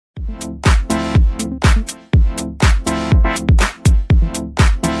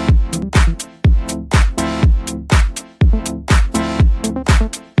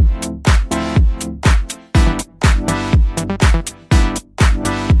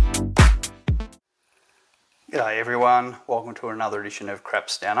G'day everyone, welcome to another edition of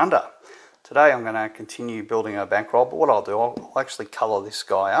Craps Down Under. Today I'm going to continue building a bankroll, but what I'll do, I'll actually colour this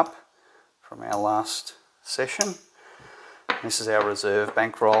guy up from our last session. This is our reserve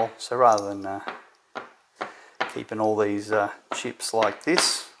bankroll, so rather than keeping all these chips like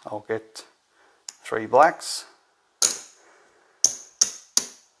this, I'll get 3 blacks.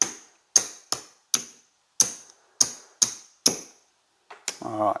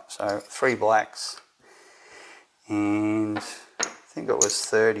 Alright, so 3 blacks. And I think it was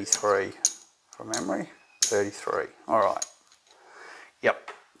 33 from memory. 33. Alright.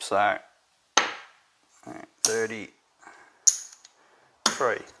 Yep. So 33.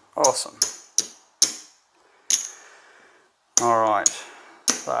 Awesome. Alright.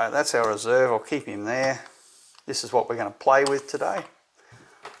 So that's our reserve. I'll keep him there. This is what we're going to play with today.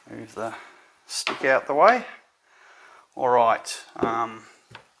 Move the stick out the way. Alright.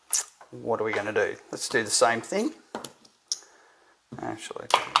 What are we going to do? Let's do the same thing. Actually,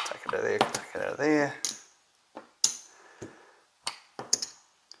 take it out of there, take it out of there.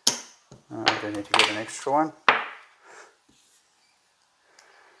 I do need to get an extra one.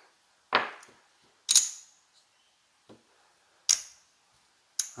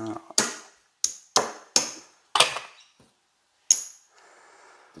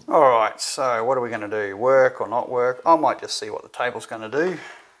 Alright, so what are we going to do? Work or not work? I might just see what the table's going to do.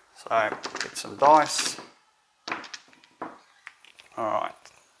 So, get some dice. Alright.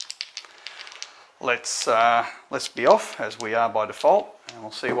 Let's be off, as we are by default, and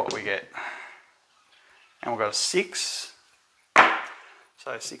we'll see what we get. And we've got a 6.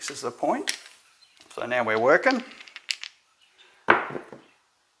 So 6 is the point. So now we're working.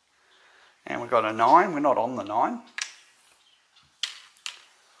 And we've got a 9. We're not on the 9.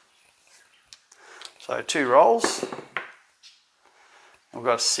 So 2 rolls. We've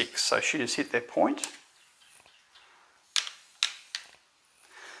got a 6, so shooters hit their point.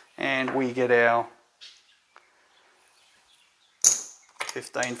 And we get our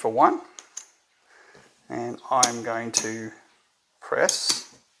 15 for 1. And I'm going to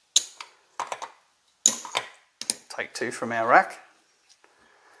press, take 2 from our rack.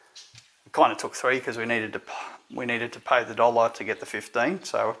 We kind of took 3 because we needed to pay the $1 to get the 15.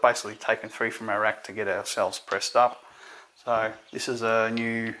 So we've basically taken 3 from our rack to get ourselves pressed up. So this is a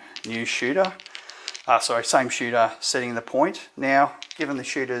new shooter. Same shooter setting the point. Now, given the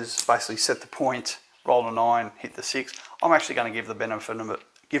shooters basically set the point, roll a 9, hit the 6, I'm actually going to give them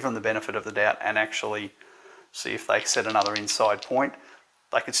the benefit of the doubt and actually see if they set another inside point.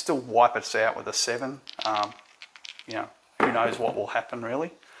 They could still wipe us out with a 7. You know, who knows what will happen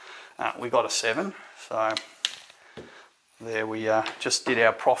really. We got a 7, so there we just did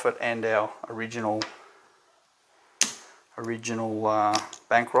our profit and our original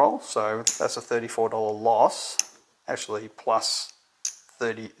bankroll. So that's a $34 loss, actually plus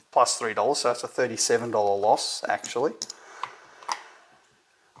 $3, so that's a $37 loss actually.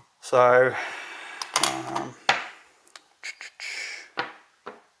 So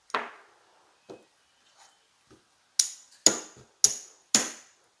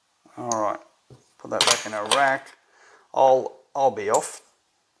alright, put that back in our rack. I'll be off,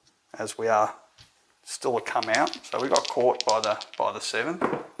 as we are still a come out. So we got caught by the 7.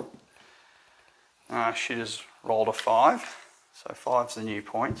 Shooters rolled a 5, so 5's the new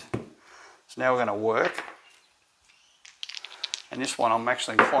point. So now we're going to work, and this one I'm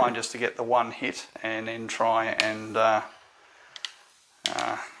actually inclined just to get the 1 hit and then try and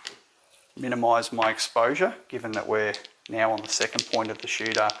minimise my exposure, given that we're now on the 2nd point of the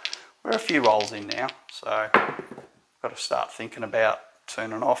shooter. We're a few rolls in now, so I've got to start thinking about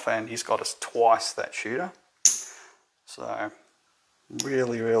turning off, and he's got us twice that shooter. So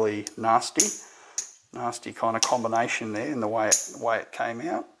really nasty kind of combination there in the way it came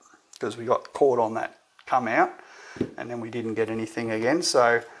out, because we got caught on that come out and then we didn't get anything again.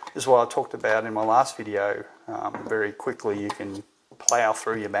 So this is what I talked about in my last video. Very quickly you can plow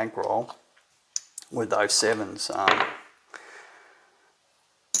through your bankroll with those 7s.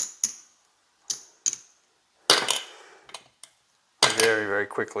 Very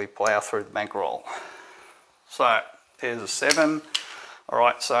quickly plow through the bankroll. So there's a 7.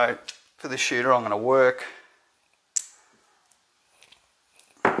 Alright, so for the shooter I'm going to work,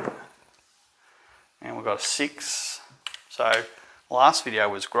 and we've got a 6. So the last video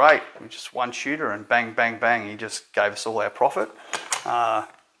was great, with just 1 shooter and bang bang bang, he just gave us all our profit.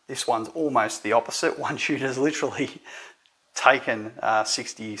 This one's almost the opposite. 1 shooter's literally taken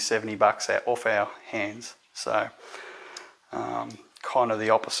 60-70 bucks off our hands. So kind of the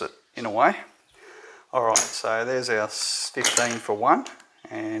opposite in a way. Alright, so there's our 15 for 1,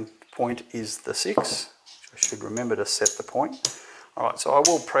 and point is the 6, which I should remember to set the point. All right, so I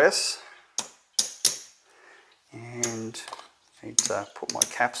will press and need to put my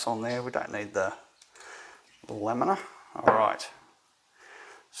caps on there. We don't need the lamina. All right,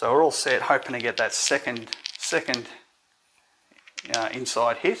 so we're all set, hoping to get that second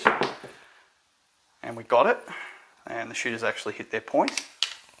inside hit, and we got it, and the shooters actually hit their point.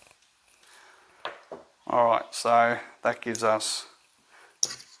 All right, so that gives us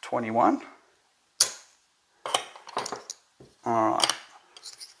 21. All right,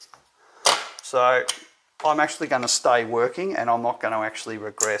 so I'm actually going to stay working, and I'm not going to actually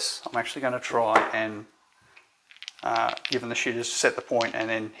regress. I'm actually going to try and, given the shooters set the point and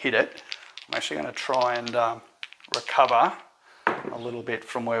then hit it, I'm actually going to try and recover a little bit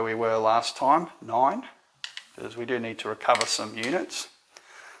from where we were last time, 9, because we do need to recover some units.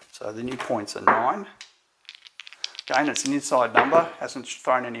 So the new points are 9. Again, it's an inside number, hasn't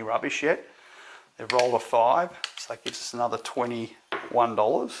thrown any rubbish yet. They've rolled a 5, so that gives us another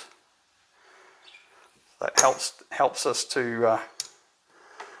 $21. That helps us to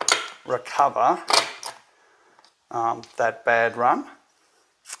recover that bad run.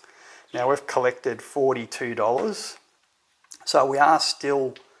 Now we've collected $42, so we are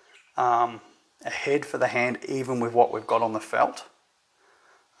still ahead for the hand, even with what we've got on the felt.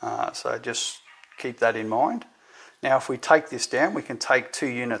 So just keep that in mind. Now if we take this down, we can take 2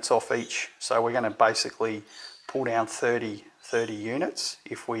 units off each, so we're going to basically pull down 30 units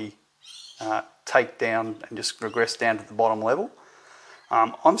if we take down and just regress down to the bottom level.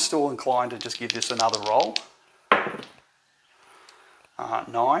 I'm still inclined to just give this another roll.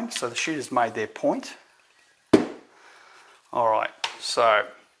 9, so the shooters made their point. Alright, so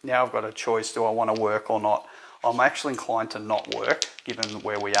now I've got a choice, do I want to work or not? I'm actually inclined to not work, given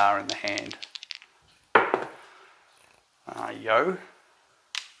where we are in the hand. Yo.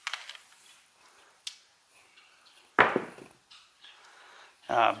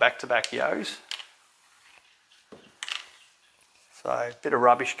 Back-to-back yo's. So a bit of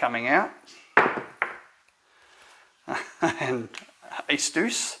rubbish coming out. And ace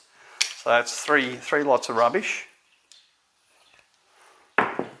deuce. So that's three lots of rubbish.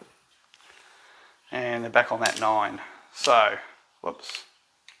 And they're back on that 9. So, whoops,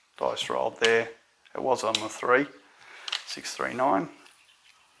 dice rolled there. It was on the 3. 6, 3, 9.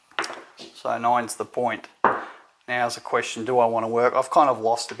 So 9's the point. Now's the question, do I want to work? I've kind of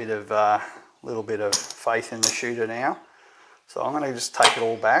lost a bit of, little bit of faith in the shooter now. So I'm going to just take it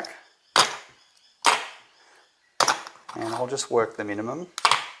all back. And I'll just work the minimum.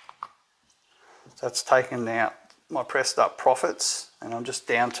 So that's taken out my pressed up profits, and I'm just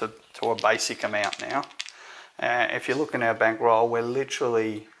down to a basic amount now. If you look in our bankroll, we're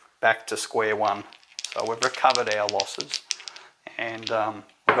literally back to square one. So we've recovered our losses, and we've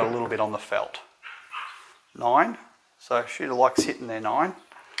got a little bit on the felt. 9, so shooter likes hitting their 9.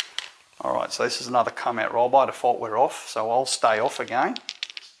 All right, so this is another come out roll. By default we're off, so I'll stay off again.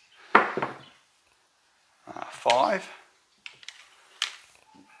 5.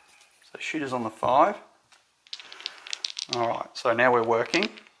 So shooter's on the 5. All right, so now we're working.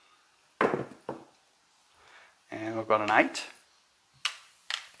 And we've got an 8.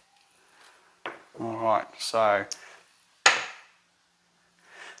 All right, so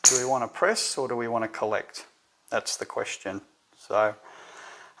do we want to press or do we want to collect? That's the question. So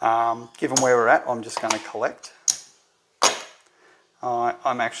given where we're at, I'm just going to collect.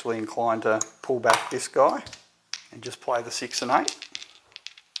 I'm actually inclined to pull back this guy and just play the 6 and 8.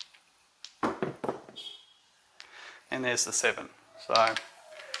 And there's the 7. So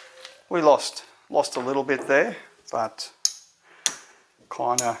we lost a little bit there, but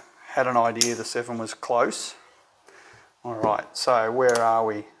kind of had an idea the 7 was close. All right, so where are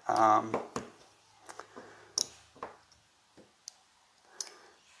we?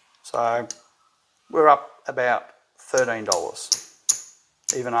 So we're up about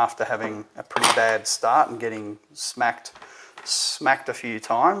 $13, even after having a pretty bad start and getting smacked a few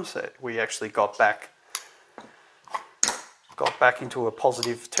times. We actually got back into a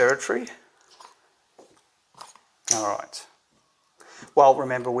positive territory. All right. Well,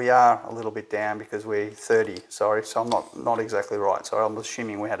 remember we are a little bit down because we're 30, sorry, so I'm not exactly right. So I'm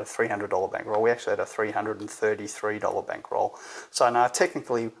assuming we had a $300 bankroll. We actually had a $333 bankroll. So no,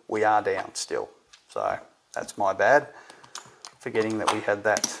 technically we are down still. So that's my bad. Forgetting that we had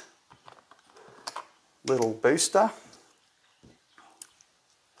that little booster.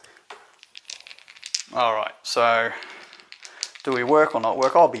 All right, so do we work or not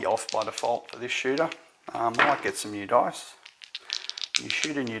work? I'll be off by default for this shooter. I might get some new dice. New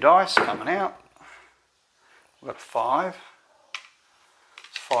shooter, new dice coming out. We've got a 5.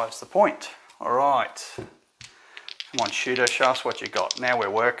 5's the point. All right. Come on, shooter, show us what you got. Now we're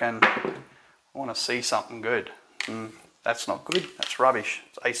working. I want to see something good. That's not good, that's rubbish.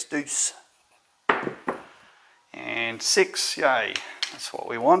 It's ace deuce. And 6, yay, that's what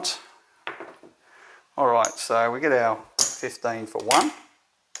we want. Alright, so we get our 15 for 1.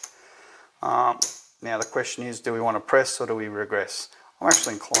 Now the question is, do we want to press or do we regress? I'm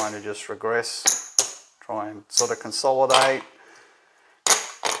actually inclined to just regress, try and sort of consolidate.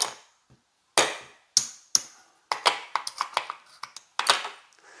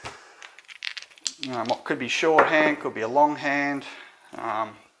 Could be shorthand, could be a long hand,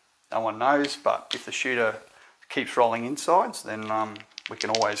 no one knows, but if the shooter keeps rolling insides, then we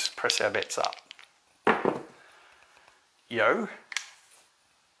can always press our bets up. Yo.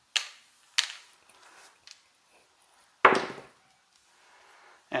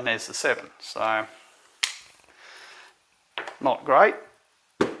 And there's the 7, so not great.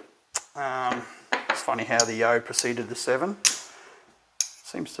 It's funny how the yo preceded the 7.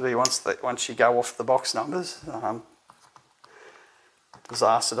 Seems to be once you go off the box numbers,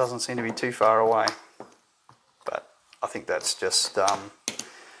 disaster doesn't seem to be too far away. But I think that's just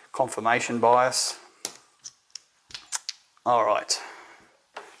confirmation bias. All right.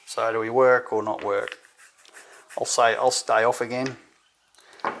 So do we work or not work? I'll say I'll stay off again.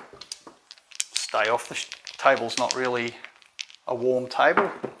 Stay off. The table's not really a warm table.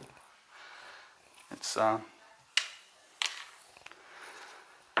 It's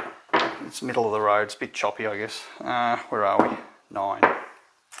middle of the road. It's a bit choppy, I guess. Where are we? 9.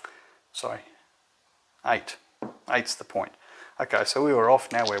 Sorry, 8. 8's the point. Okay, so we were off.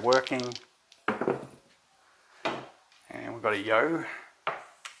 Now we're working, and we've got a yo.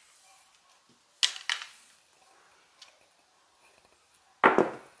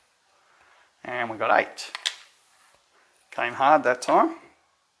 And we got 8. Came hard that time.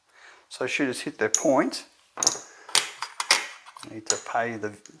 So shooters hit their point. Need to pay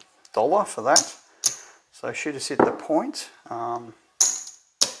the $1 for that. So shooters hit the point.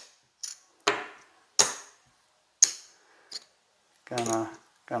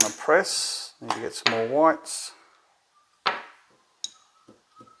 Gonna press. Need to get some more whites.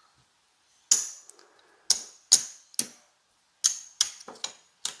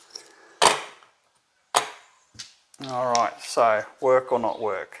 All right, so work or not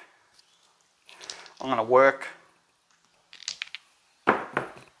work? I'm going to work.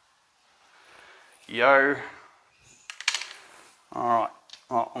 Yo. All right,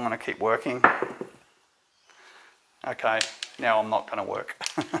 well, I'm going to keep working. Okay, now I'm not going to work.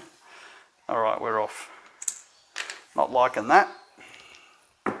 All right, we're off. Not liking that.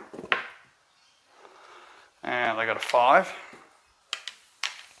 And I got a 5.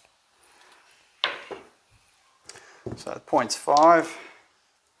 So the point's 5.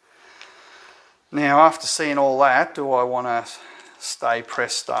 Now after seeing all that, do I want to stay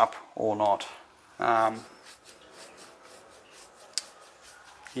pressed up or not?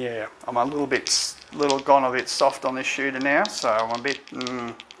 Yeah, I'm gone a bit soft on this shooter now, so I'm a bit,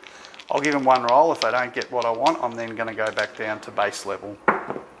 I'll give him one roll. If they don't get what I want, I'm then going to go back down to base level.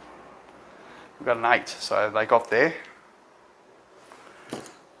 We've got an 8, so they got there.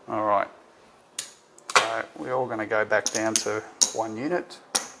 All right. So we're all going to go back down to 1 unit.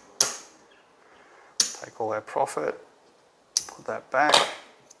 Take all our profit, put that back.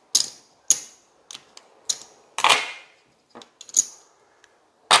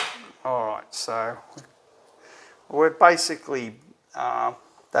 All right, so we're basically,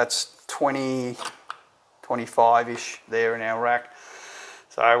 that's 20, 25-ish there in our rack.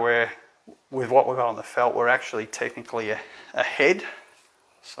 So with what we've got on the felt, we're actually technically ahead.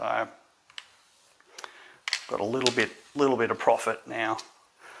 So got a little bit of profit now.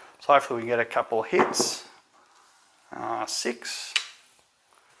 So hopefully we can get a couple of hits. 6.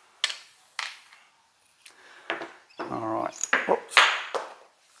 All right. Whoops.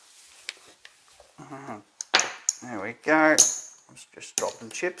 There we go. I was just dropping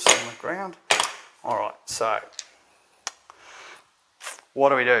chips on the ground. All right. So what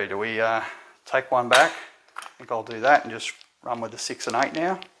do? Do we take one back? I think I'll do that and just run with the 6 and 8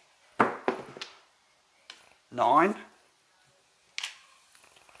 now. 9.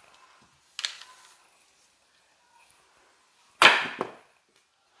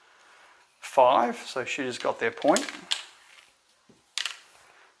 5, so shooter's got their point.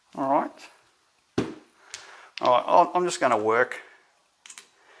 All right. I'm just going to work.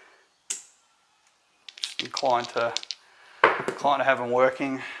 Just inclined to have them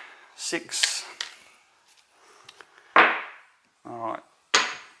working. 6. All right.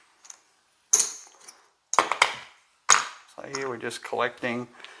 So here we're just collecting.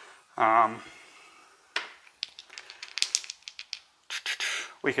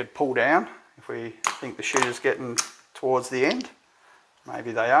 We could pull down if we think the shooter's getting towards the end.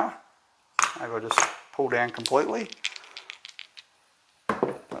 Maybe they are. Maybe I'll just pull down completely.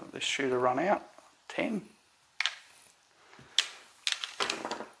 Let this shooter run out. 10.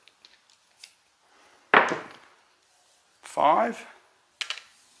 5.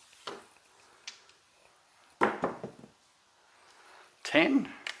 10.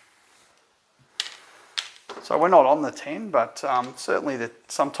 So we're not on the 10, but certainly that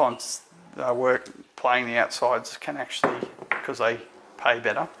sometimes playing the outsides can actually, because they pay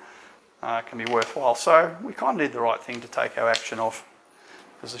better, can be worthwhile. So we kind of did the right thing to take our action off,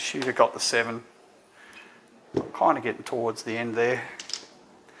 because the shooter got the 7. I'm kind of getting towards the end there.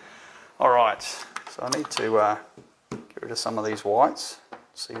 Alright, so I need to get rid of some of these whites,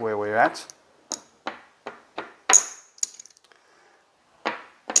 see where we're at.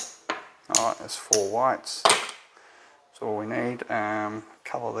 Alright, there's 4 whites. That's all we need.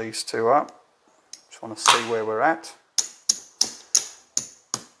 Colour these 2 up. Just want to see where we're at.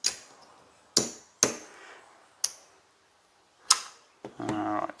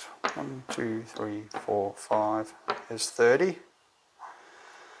 Alright, 1, 2, 3, 4, 5. There's 30.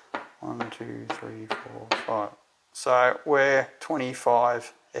 1, 2, 3, 4, 5. So we're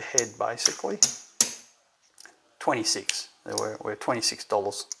 25 ahead basically. 26. We're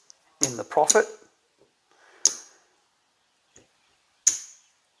 $26 in the profit.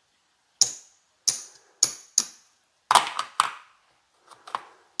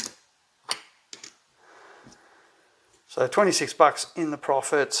 So 26 bucks in the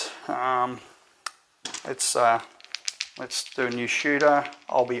profit. Let's do a new shooter.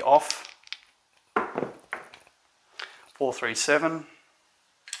 I'll be off. 437.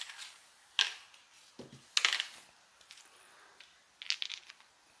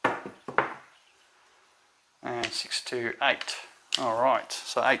 And 628. All right,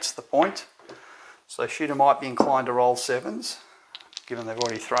 so 8's the point. So shooter might be inclined to roll 7s, given they've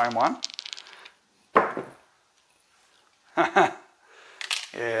already thrown one.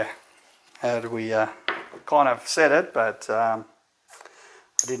 Yeah, how did we kind of said it, but I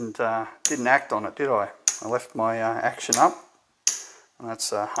didn't act on it, did I? I left my action up, and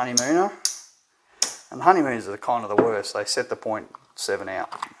that's a honeymooner. And honeymooners are kind of the worst. They set the point 7 out.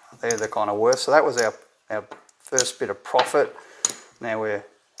 They're the kind of worst. So that was our first bit of profit. Now we're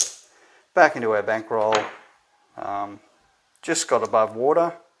back into our bankroll. Just got above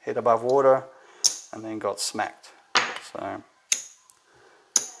water, head above water, and then got smacked. So,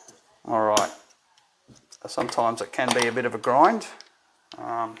 all right. Sometimes it can be a bit of a grind.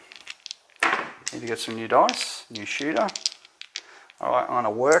 Need to get some new dice, new shooter. All right, I'm going to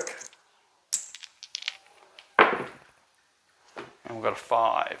work. And we've got a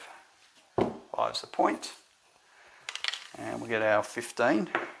 5. 5's the point. And we'll get our 15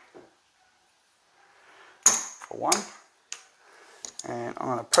 for 1. And I'm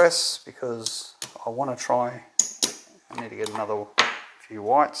going to press because I want to try. I need to get another few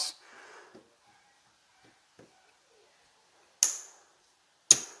whites.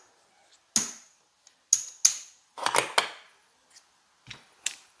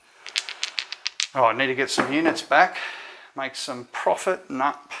 Oh, I need to get some units back, make some profit.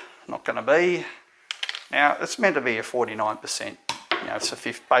 Nope, not going to be. Now, it's meant to be a 49%. You know, it's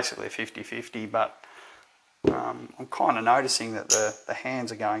basically a 50-50, but I'm kind of noticing that the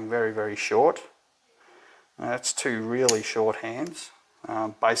hands are going very, very short. That's 2 really short hands,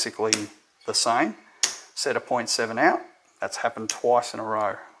 basically the same. Set a 0.7 out. That's happened twice in a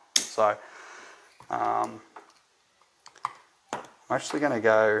row. So I'm actually going to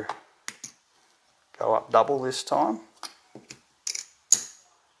go up double this time.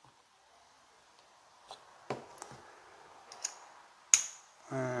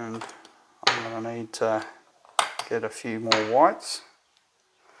 And I'm going to need to get a few more whites.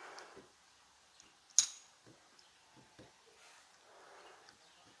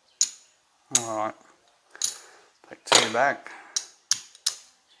 Alright, take 2 back.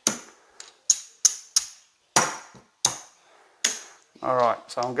 Alright,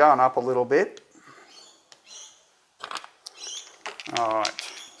 so I'm going up a little bit. Alright,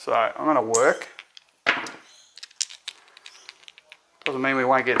 so I'm going to work. Doesn't mean we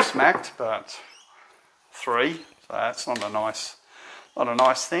won't get smacked, but 3, so that's not a nice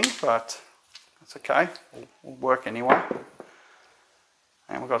thing, but that's okay. We'll work anyway.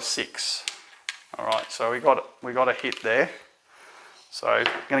 And we've got 6. Alright, so we got a hit there. So I'm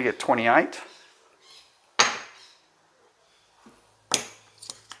going to get 28.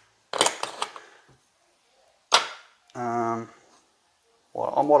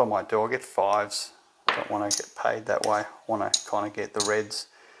 What I might do, I'll get 5s. I don't want to get paid that way. I want to kind of get the reds.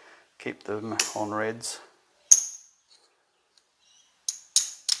 keep them on reds.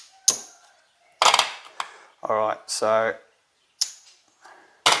 Alright, so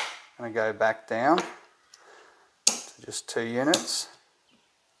I'm going to go back down to just 2 units.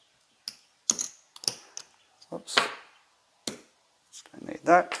 Oops, don't need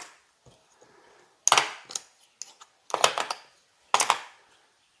that.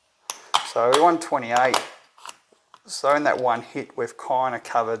 So we won 28. So in that one hit, we've kind of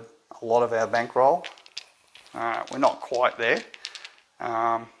covered a lot of our bankroll. We're not quite there.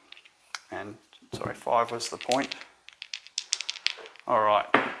 And sorry, 5 was the point. All right.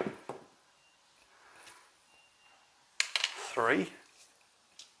 3.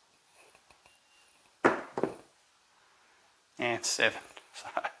 And 7. So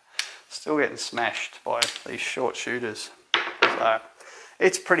still getting smashed by these short shooters. So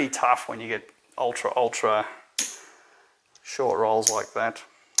it's pretty tough when you get ultra short rolls like that.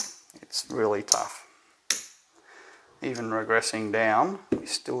 It's really tough. Even regressing down, we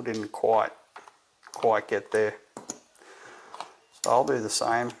still didn't quite get there. So I'll do the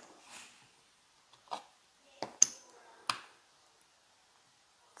same.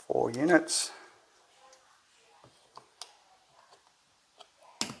 Four units.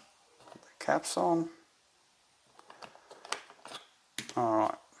 Put the caps on.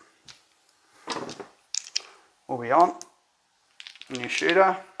 Alright. We'll be on. New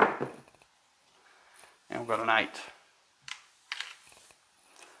shooter. And we've got an 8.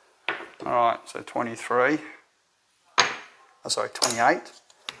 Alright, so 23. Oh, sorry, 28.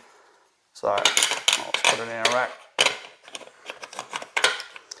 So let's put it in a rack.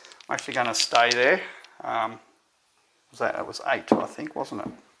 I'm actually going to stay there. That was 8, I think, wasn't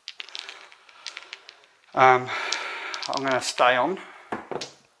it? I'm going to stay on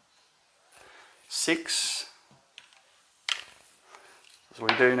 6, because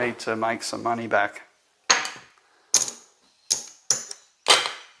we do need to make some money back.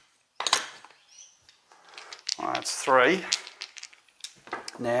 Well, that's 3.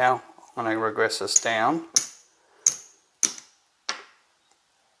 Now I'm going to regress this down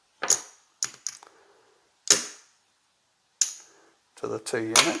to the 2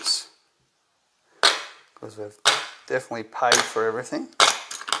 units, because we've definitely paid for everything.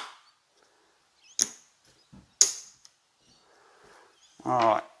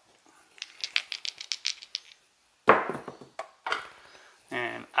 Alright.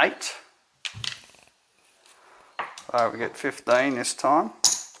 And 8. So we get 15 this time.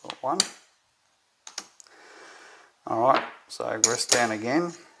 Got 1. Alright, so rest down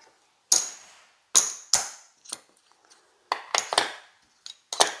again.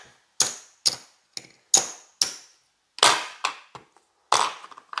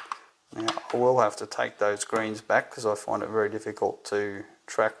 Now I will have to take those greens back because I find it very difficult to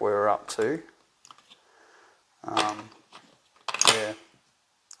track where we're up to. Yeah,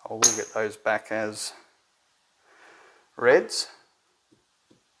 I will get those back as reds.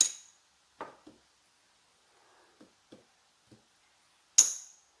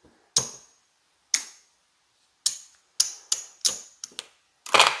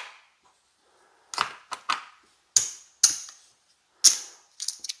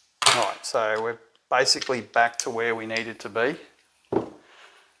 Alright, so we're basically back to where we needed to be.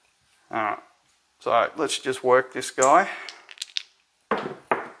 Alright, so let's just work this guy.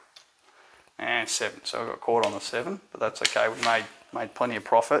 And 7, so I got caught on the 7, but that's okay, we made plenty of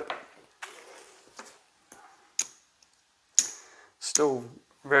profit. Still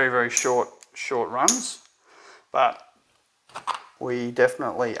very short runs, but we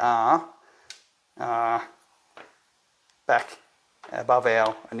definitely are back above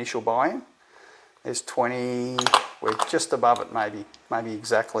our initial buy-in. There's 20, we're just above it maybe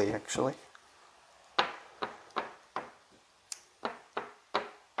exactly actually.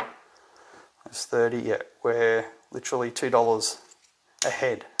 There's 30, yeah, we're literally $2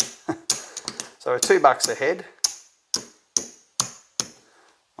 ahead. So we're $2 ahead.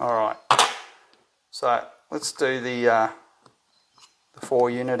 Alright, so let's do the 4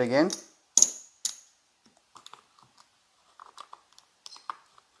 unit again.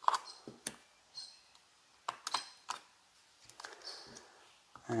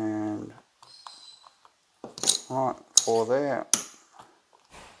 And right, 4 there,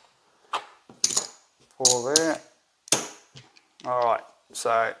 4 there. Alright,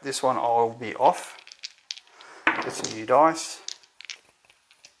 so this one I'll be off. Get some new dice.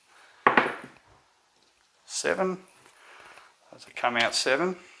 7. Does it come out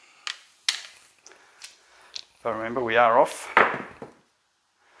 7? But remember, we are off.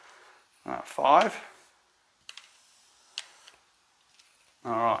 5.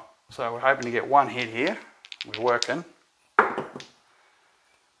 Alright, So we're hoping to get one hit here. We're working. And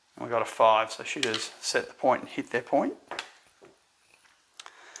we got a 5, so shooters set the point and hit their point.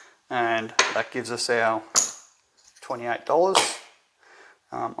 And that gives us our $28.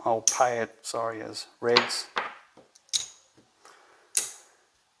 I'll pay it, sorry, as reds.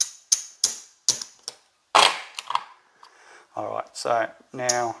 Alright, so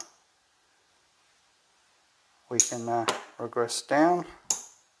now we can regress down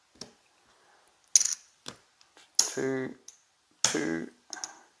to 2.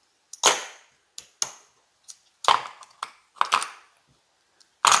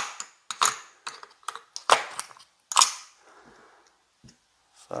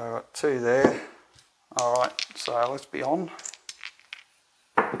 So got 2 there. Alright, so let's be on.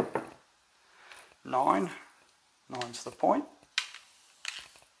 9. 9's the point.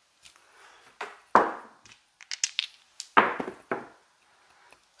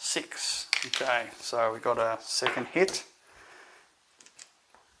 6. Okay, so we got a second hit.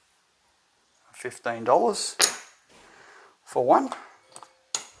 $15 for one.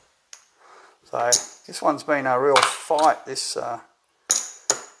 So this one's been a real fight, this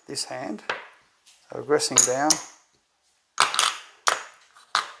hand. So regressing down.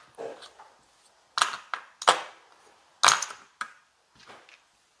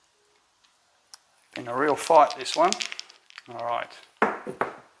 Been a real fight, this one. All right.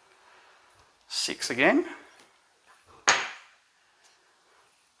 6 again.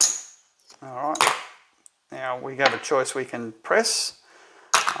 All right. Now we have a choice, we can press,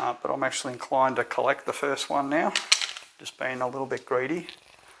 but I'm actually inclined to collect the first one now. Just being a little bit greedy.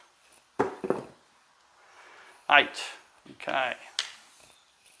 8. Okay.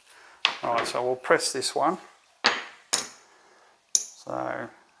 All right, so we'll press this one. So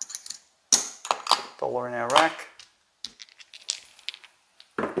 $1 in our rack.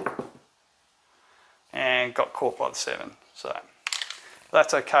 And got caught by the 7. So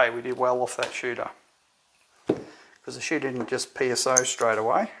that's okay, we did well off that shooter. Because the shooter didn't just PSO straight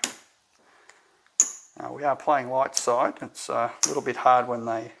away. Now we are playing light side. It's a little bit hard when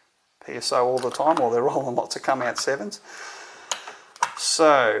they PSO all the time, or they're rolling lots of come out 7s.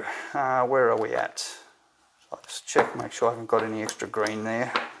 So where are we at? I'll just check, make sure I haven't got any extra green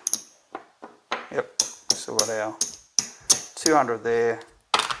there. Yep, still got our 200 there,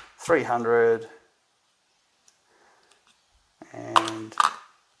 300, and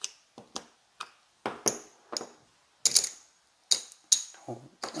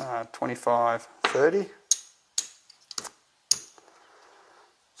 25, 30.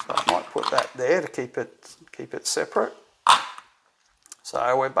 So I might put that there to keep it separate.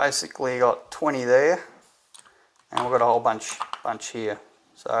 So we've basically got 20 there, and we've got a whole bunch here.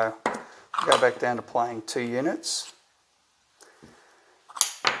 So we'll go back down to playing 2 units.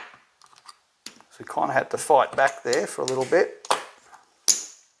 So we kind of had to fight back there for a little bit.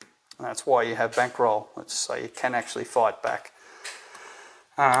 And that's why you have bankroll. So you can actually fight back.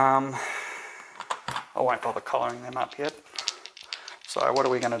 I won't bother colouring them up yet. So what are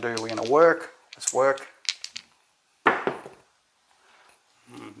we going to do? We're going to work. Let's work.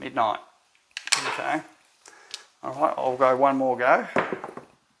 Midnight. Okay. Alright, I'll go one more go.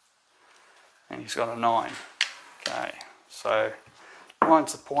 And he's got a 9. Okay, so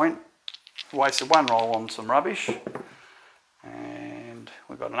 9's the point. Wasted one roll on some rubbish. And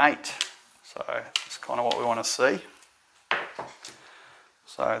we've got an 8. So that's kind of what we want to see.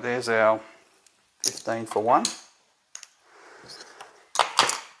 So there's our 15 for 1.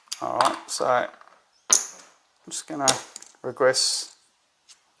 Alright, so I'm just going to regress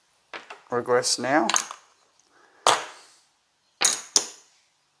now.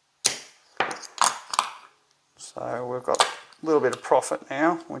 So we've got a little bit of profit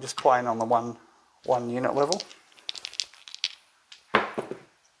now. We're just playing on the one unit level.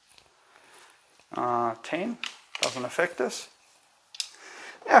 10 doesn't affect us.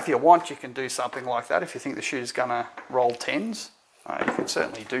 Now if you want, you can do something like that. If you think the shooter's going to roll 10s, you can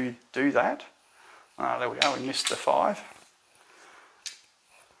certainly do that. There we go, we missed the 5.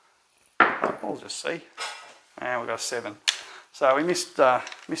 We'll just see. And we've got a 7. So we missed a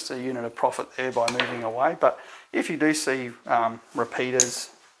unit of profit there by moving away. But if you do see repeaters,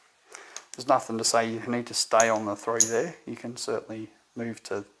 there's nothing to say you need to stay on the 3 there. You can certainly move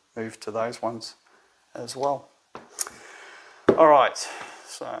to those ones as well. All right,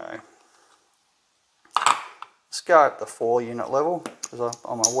 so let's go at the 4 unit level, because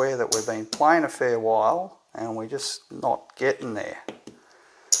I'm aware that we've been playing a fair while and we're just not getting there.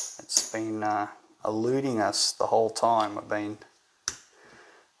 It's been eluding us the whole time. I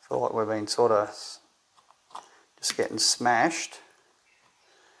feel like we've been sort of just getting smashed.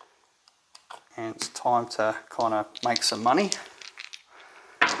 and it's time to kind of make some money.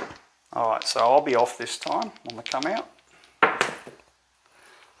 Alright, so I'll be off this time on the come out.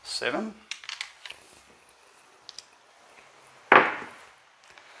 7.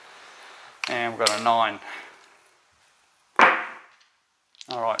 And we've got a 9.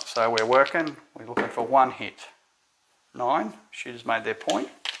 Alright, so we're working, we're looking for one hit. 9, shooters made their point.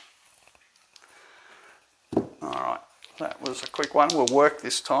 Alright, that was a quick one. We'll work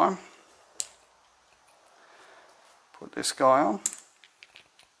this time. Put this guy on.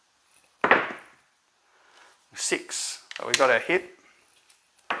 6, so we got our hit.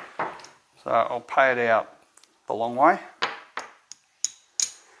 So I'll pay it out the long way.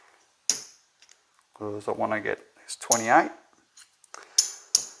 Because I want to get this 28.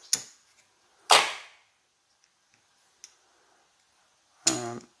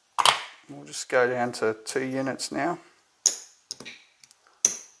 We'll just go down to 2 units now.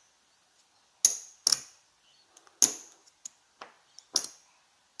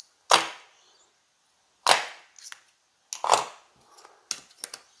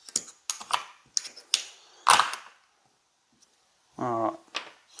 Alright.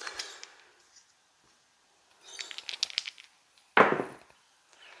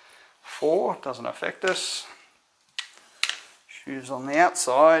 Four doesn't affect us. Shoes on the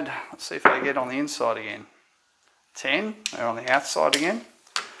outside. Let's see if they get on the inside again. 10, they're on the outside again.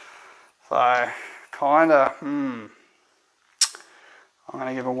 So kinda, I'm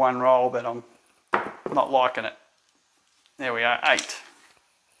gonna give it one roll, but I'm not liking it. There we are, 8.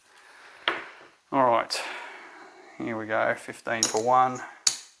 Alright, here we go, 15 for 1.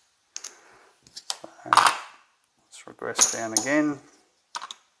 So let's regress down again.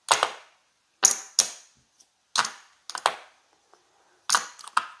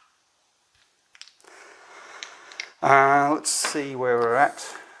 Let's see where we're at.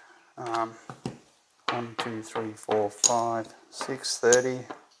 1, 2, 3, 4, 5, 6, 30.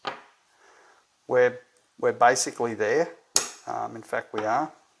 We're basically there. In fact, we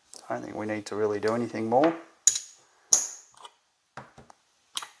are. I don't think we need to really do anything more.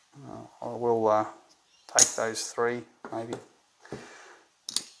 I will take those 3, maybe.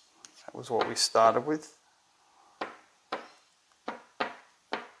 That was what we started with.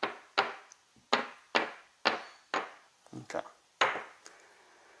 Okay.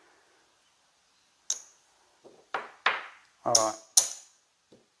 Alright.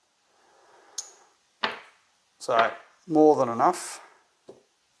 So, more than enough.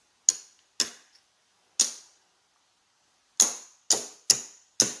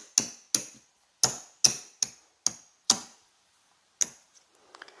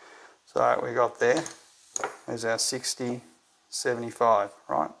 So we got there's our 60, 75,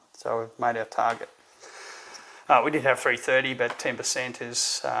 right? So we've made our target. We did have 330, but 10%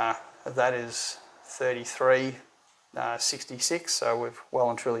 is of that is 33, 66. So we've well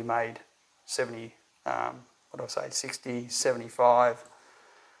and truly made 70. What do I say? 60, 75.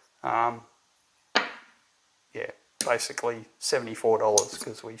 Yeah, basically $74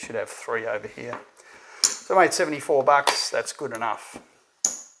 because we should have 3 over here. So I made 74 bucks. That's good enough.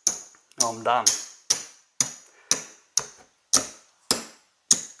 I'm done.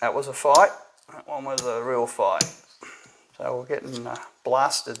 That was a fight. That one was a real fight. So we're getting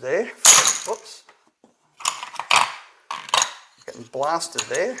blasted there. Whoops. Getting blasted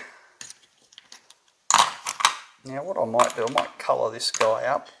there. Now what I might do, I might colour this guy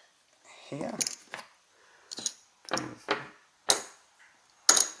up here.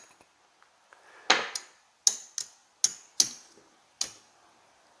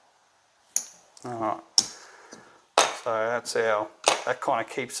 Alright. So that's that kind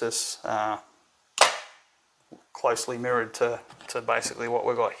of keeps us closely mirrored to basically what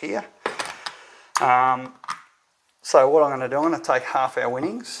we've got here. So what I'm going to do, I'm going to take half our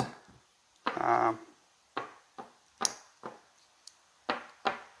winnings.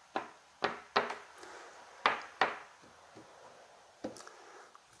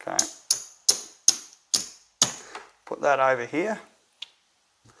 Okay. Put that over here.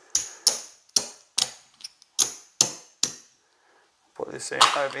 Put this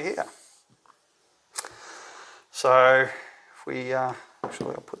over here. So if we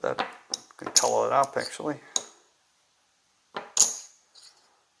actually, I'll put that, I can colour it up actually.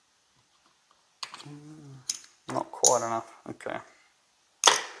 Not quite enough. Okay.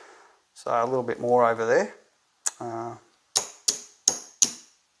 So a little bit more over there.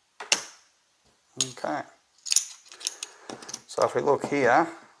 Okay. So if we look here,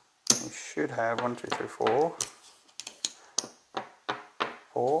 we should have 1, 2, 3, 4.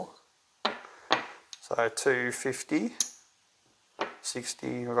 4. So 250, 60,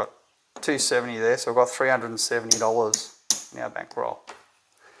 we've got 270 there, so we've got $370 in our bankroll.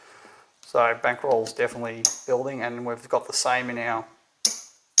 So bankroll's definitely building, and we've got the same in our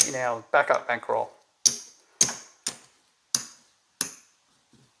backup bankroll.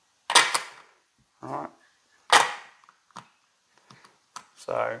 Alright.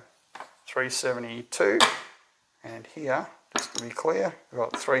 So 372, and here, just to be clear, we've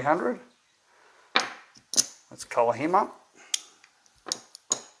got 300. Let's colour him up.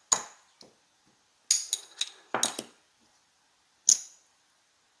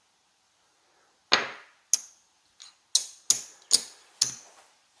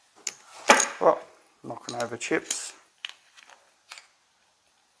 Oh, knocking over chips.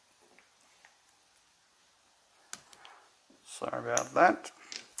 Sorry about that.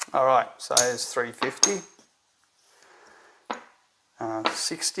 All right, so there's 350,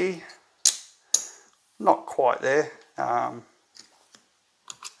 60, not quite there.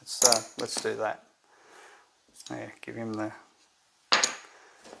 Let's do that. Yeah, give him the,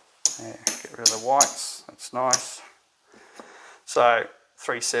 yeah, get rid of the whites, that's nice. So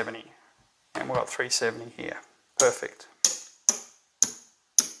 370, and we've got 370 here, perfect.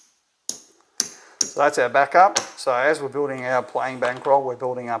 So that's our backup. So as we're building our playing bankroll, we're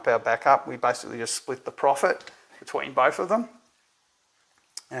building up our backup. We basically just split the profit between both of them.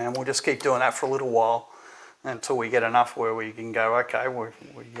 And we'll just keep doing that for a little while until we get enough where we can go, okay, we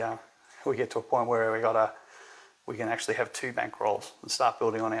get to a point where we can actually have two bankrolls and start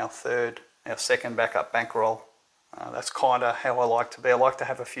building on our second backup bankroll. That's kind of how I like to be. I like to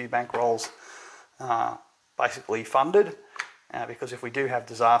have a few bankrolls basically funded, because if we do have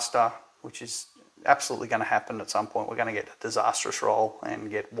disaster, which is absolutely going to happen at some point, we're going to get a disastrous roll and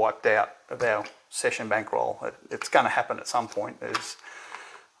get wiped out of our session bankroll. It's going to happen at some point. I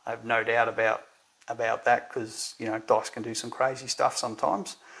have no doubt about that, because dice can do some crazy stuff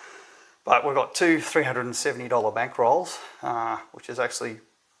sometimes. But we've got two $370 bankrolls, which is actually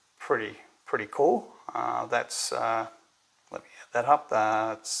pretty cool. That's let me add that up.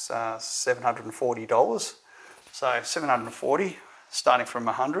 It's $740. So 740, starting from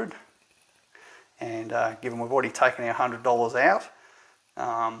 100. And given we've already taken our $100 out,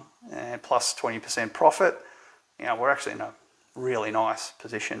 and plus 20% profit, we're actually in a really nice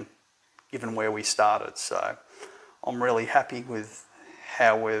position given where we started. So I'm really happy with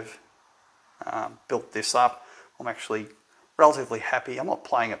how we've built this up. I'm actually relatively happy. I'm not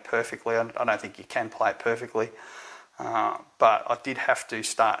playing it perfectly. I don't think you can play it perfectly. But I did have to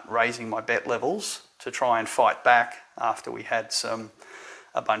start raising my bet levels to try and fight back after we had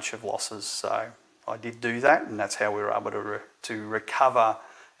a bunch of losses. So I did do that, and that's how we were able to recover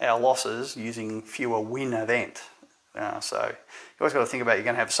our losses using fewer win events. So you always got to think about, you're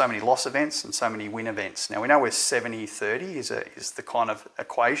going to have so many loss events and so many win events. Now we know where 70-30 is the kind of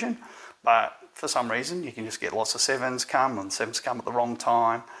equation, but for some reason you can just get lots of sevens come, and sevens come at the wrong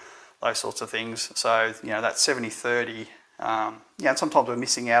time, those sorts of things. So that 70-30, and sometimes we're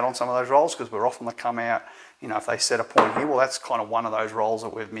missing out on some of those rolls because we're off on the come out. If they set a point here, well, that's kind of one of those rolls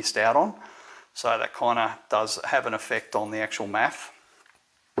that we've missed out on. So that kind of does have an effect on the actual math.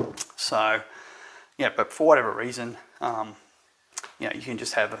 So yeah, but for whatever reason, you can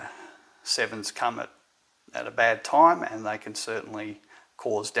just have sevens come at a bad time, and they can certainly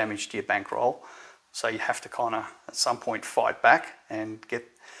cause damage to your bankroll. So you have to kind of at some point fight back and because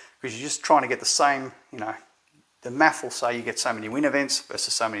you're just trying to get the same, the math will say you get so many win events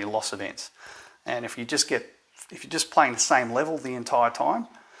versus so many loss events. And if you're just playing the same level the entire time,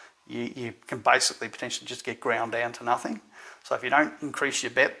 you can basically potentially just get ground down to nothing. So if you don't increase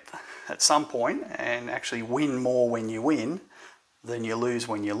your bet at some point and actually win more when you win than you lose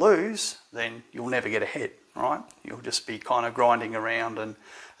when you lose, then you'll never get ahead, right? You'll just be kind of grinding around, and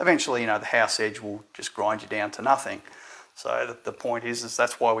eventually, the house edge will just grind you down to nothing. So the point is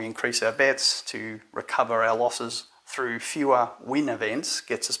that's why we increase our bets, to recover our losses through fewer win events,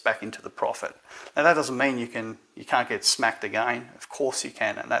 gets us back into the profit. Now that doesn't mean you can't get smacked again. Of course you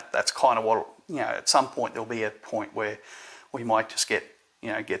can, and that's kind of what, at some point there'll be a point where we might just get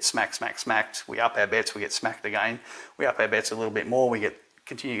smacked. We up our bets, we get smacked again. We up our bets a little bit more, we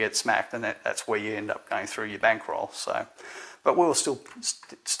continue to get smacked, and that's where you end up going through your bankroll. So, but we were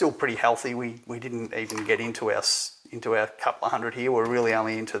still pretty healthy. We didn't even get into our couple of hundred here. We're really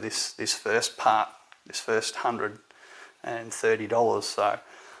only into this first part, this first $130. So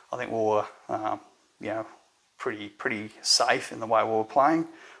I think we were pretty safe in the way we were playing.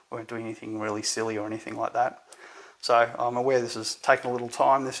 We weren't doing anything really silly or anything like that. So I'm aware this has taken a little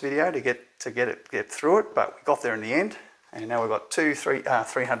time, this video, to get through it, but we got there in the end, and now we've got two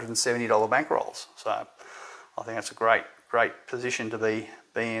 $370 bankrolls. So I think that's a great great position to be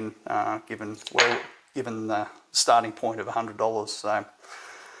in, given the starting point of $100. So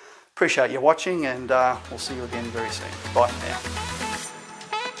appreciate you watching, and we'll see you again very soon. Bye for now.